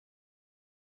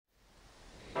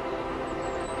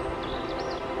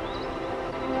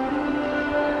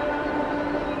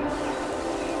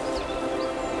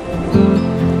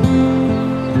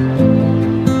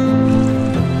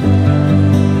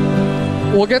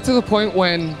We'll get to the point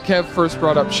when Kev first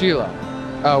brought up Sheila.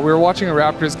 We were watching a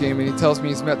Raptors game and he tells me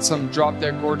he's met some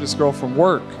drop-dead gorgeous girl from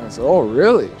work. I said, oh,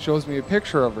 really? Shows me a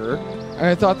picture of her. And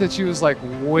I thought that she was like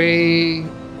way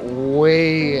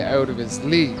out of his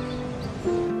league.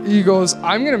 He goes,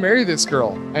 I'm gonna marry this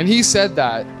girl. And he said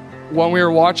that when we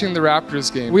were watching the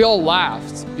Raptors game. We all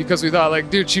laughed because we thought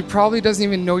like, dude, she probably doesn't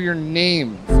even know your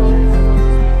name.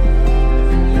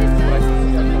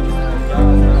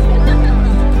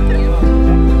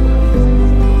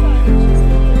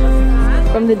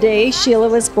 From the day Sheila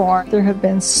was born, there have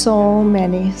been so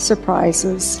many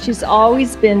surprises. She's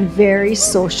always been very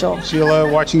social.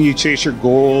 Sheila, watching you chase your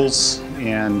goals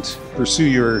and pursue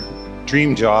your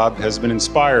dream job has been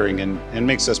inspiring and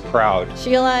makes us proud.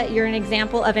 Sheila, you're an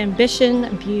example of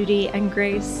ambition, beauty, and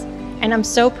grace. And I'm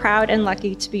so proud and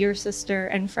lucky to be your sister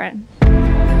and friend.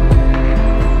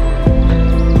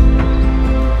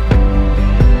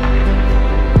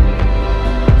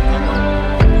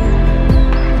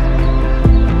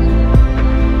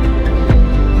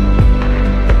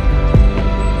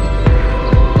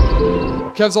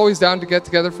 Kev's always down to get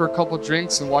together for a couple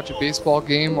drinks and watch a baseball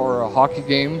game or a hockey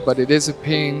game, but it is a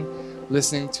pain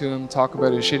listening to him talk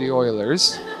about his shitty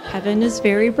Oilers. Kevin is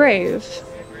very brave.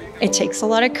 It takes a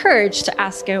lot of courage to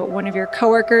ask out one of your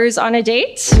coworkers on a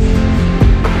date.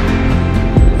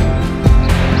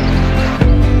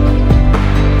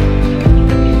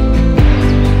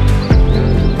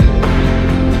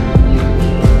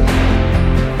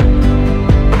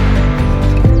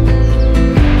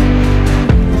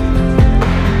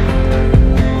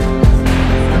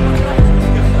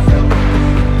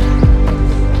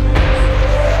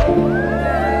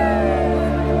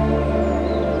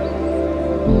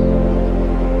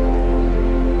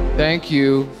 Thank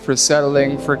you for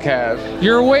settling for Kev.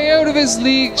 You're way out of his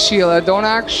league, Sheila. Don't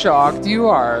act shocked. You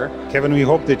are. Kevin, we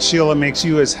hope that Sheila makes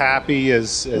you as happy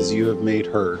as you have made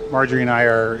her. Marjorie and I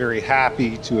are very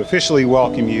happy to officially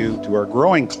welcome you to our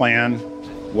growing clan.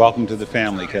 Welcome to the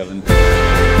family, Kevin.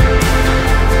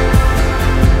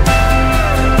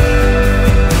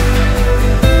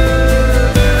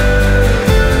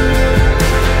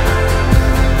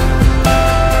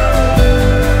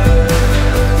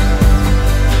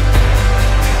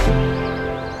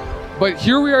 But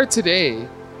here we are today,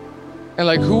 and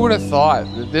like, who would have thought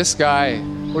that this guy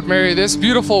would marry this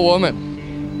beautiful woman?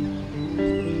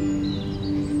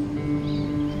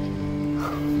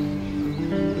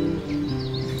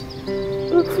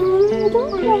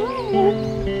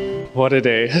 What a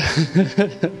day.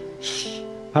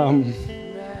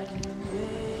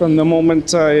 From the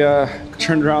moment I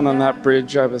turned around on that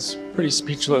bridge, I was pretty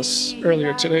speechless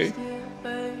earlier today.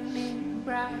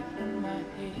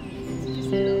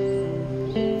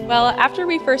 Well, after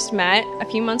we first met, a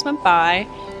few months went by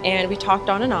and we talked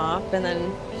on and off, and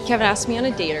then Kevin asked me on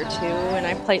a date or two and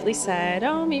I politely said,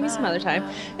 oh, maybe some other time.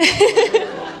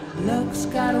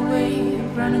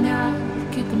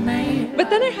 But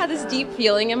then I had this deep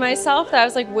feeling in myself that I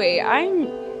was like, wait, I'm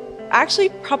actually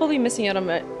probably missing out on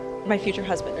my future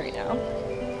husband right now.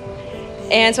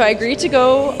 And so I agreed to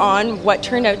go on what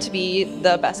turned out to be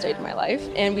the best date of my life,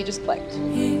 and we just clicked.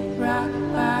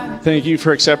 Thank you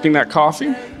for accepting that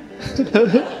coffee.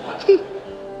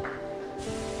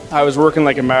 I was working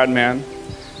like a madman,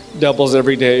 doubles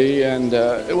every day, and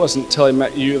it wasn't until I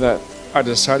met you that I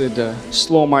decided to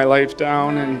slow my life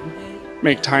down and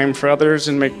make time for others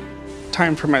and make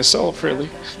time for myself, really.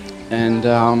 And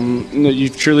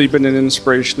you've truly been an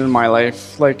inspiration in my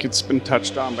life, like it's been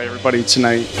touched on by everybody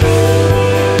tonight.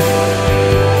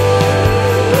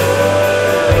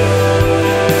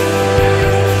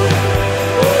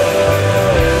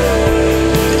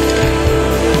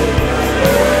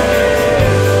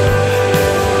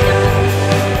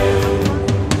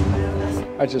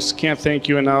 I just can't thank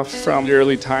you enough from the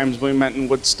early times when we met in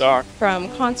Woodstock. From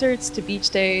concerts to beach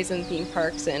days and theme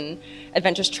parks and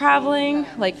adventurous traveling,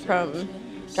 like from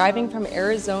driving from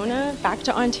Arizona back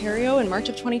to Ontario in March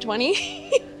of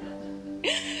 2020.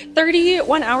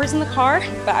 31 hours in the car,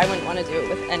 but I wouldn't want to do it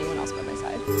with anyone else by my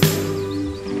side.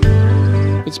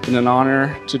 It's been an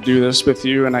honor to do this with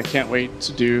you, and I can't wait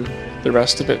to do the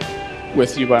rest of it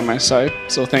with you by my side,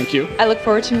 so thank you. I look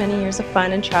forward to many years of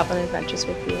fun and travel and adventures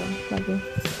with you. Love you.